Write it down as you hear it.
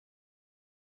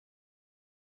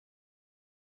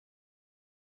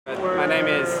My name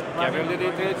is Gabriel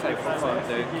Dietrich. I'm from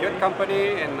the Qt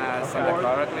company in Santa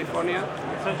Clara, California.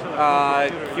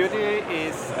 Qt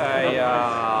is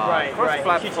a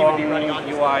cross-platform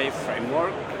UI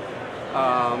framework.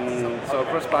 So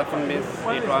cross-platform means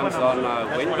it runs on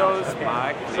Windows,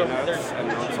 Mac, Linux,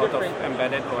 and all sorts of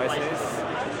embedded OSs.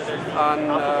 And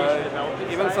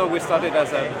even so, we started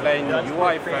as a plain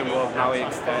UI framework. Now it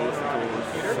extends to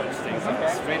such things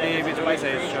as 3D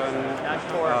visualization,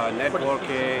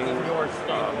 networking,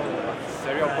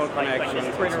 serial port connections,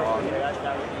 and so on.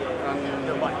 And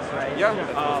yeah,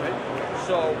 that's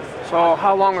it. So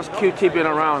how long has Qt been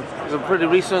around? Is it pretty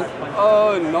recent?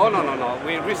 Oh, no.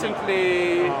 We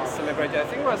recently celebrated, I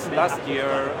think it was last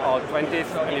year, our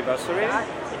 20th anniversary.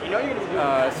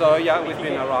 So yeah, we've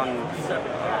been around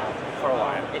for a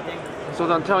while. So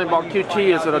then tell me about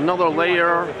Qt. Is it another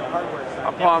layer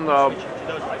upon the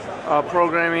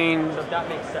programming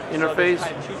interface?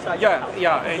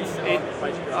 Yeah. It's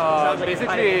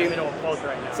basically.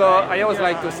 So I always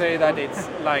like to say that it's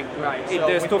like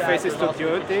there's two faces to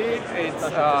Qt. It's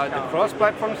the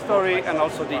cross-platform story and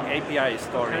also the API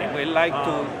story. We like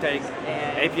to take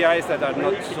APIs that are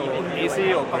not so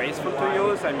easy or graceful to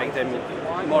use and make them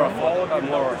more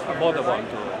affordable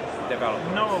to develop,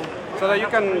 so that you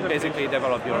can basically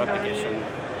develop your application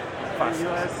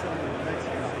faster.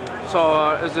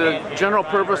 So is it general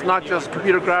purpose, not just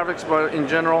computer graphics, but in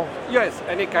general? Yes,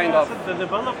 any kind of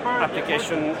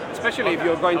application, especially if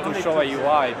you're going to show a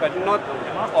UI, but not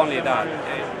only that.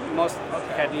 Most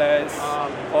headless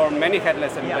or many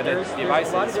headless embedded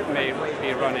devices may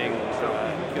be running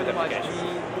Qt applications.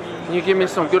 Can you give me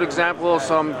some good examples,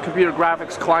 some computer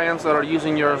graphics clients that are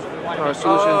using your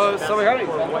solutions? So we have it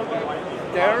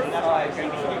there.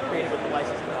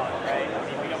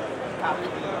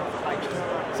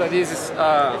 So this is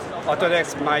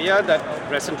Autodesk Maya that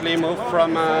recently moved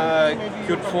from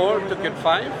Qt 4 to Qt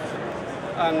 5,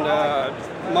 and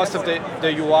most of the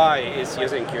UI is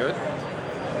using Qt.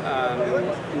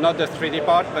 Not the 3D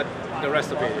part, but the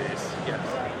rest of it is, yes.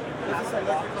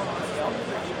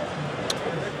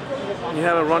 You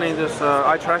have it running this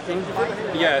eye tracking?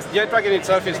 Yes, the eye tracking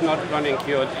itself is not running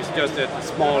Qt, it's just the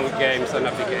small games and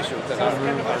applications that are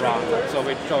around. So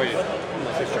we show you.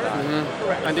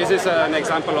 And this is an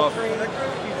example of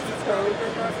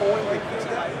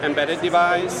embedded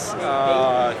device.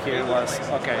 Here was,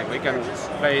 okay, we can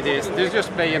play this. This is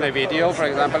just playing a video, for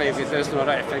example, if there's not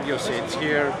an effect, you see it's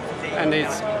here. And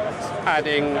it's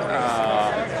adding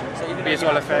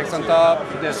visual effects on top.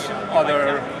 There's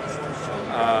other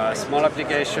small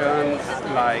application,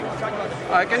 like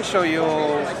I can show you,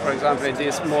 for example,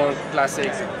 this more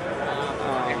classic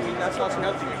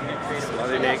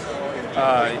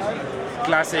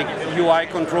classic UI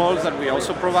controls that we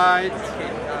also provide.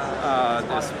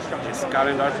 This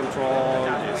calendar control,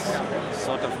 this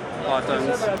sort of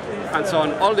buttons, and so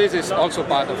on. All this is also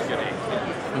part of Qt.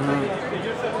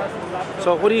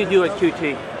 So what do you do at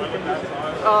Qt?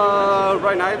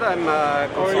 Right now I'm a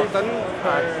consultant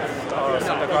at our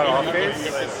Santa Clara office.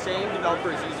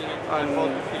 And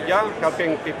yeah,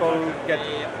 helping people get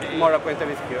more acquainted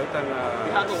with Qt and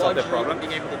solve the problem.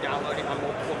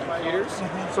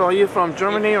 So are you from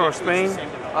Germany or Spain?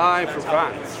 I'm from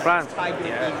France. France.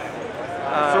 Yeah.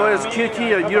 So is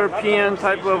Qt a European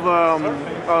type of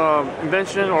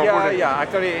invention? Or Yeah.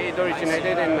 Actually, it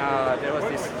originated in, there was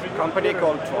this company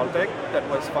called Trolltech that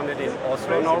was founded in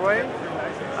Oslo, Norway.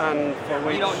 And for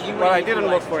which, well, I didn't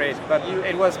work for it, but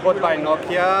it was bought by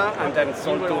Nokia and then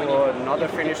sold to another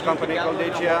Finnish company called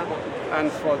Digia. And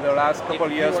for the last couple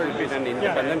of years, we've been an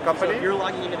independent company.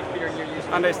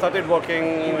 And I started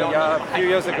working a few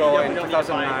years ago in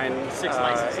 2009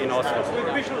 in Oslo.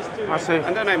 I see.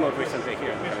 And then I moved recently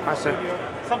here. I see.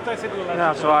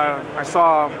 Yeah, so I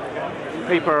saw a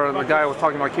paper and the guy was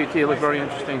talking about Qt. It looked very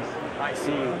interesting.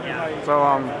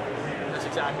 So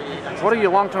what are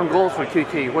your long-term goals for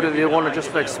Qt? What do you want to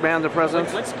just expand the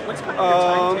presence?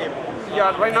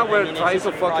 Yeah, right now we're trying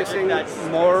to focusing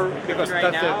more because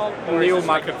that's a new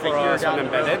market for us on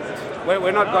embedded.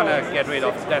 We're not going to get rid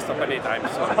of desktop anytime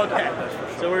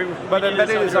soon. But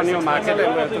embedded is a new market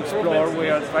and we're to explore. We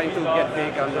are trying to get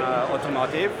big on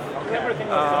automotive,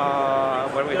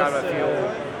 where we have a few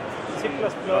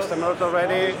customers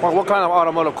already. Well, what kind of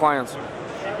automotive clients?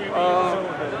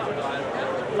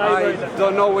 I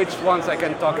don't know which ones I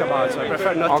can talk about, so I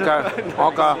prefer not to.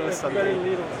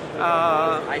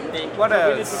 What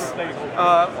else?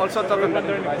 Also talking about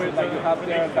the devices like you have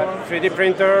there, that 3D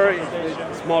printer,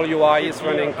 small UI is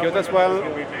running Qt as well.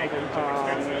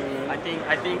 I think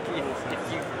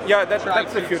if you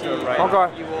that's the future, right? Okay.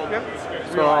 Yeah.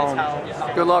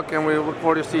 So good luck, and we look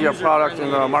forward to see your product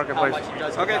in the marketplace.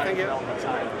 Okay, thank you.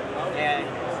 And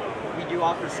we do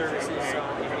offer services, so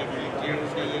if you do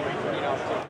need,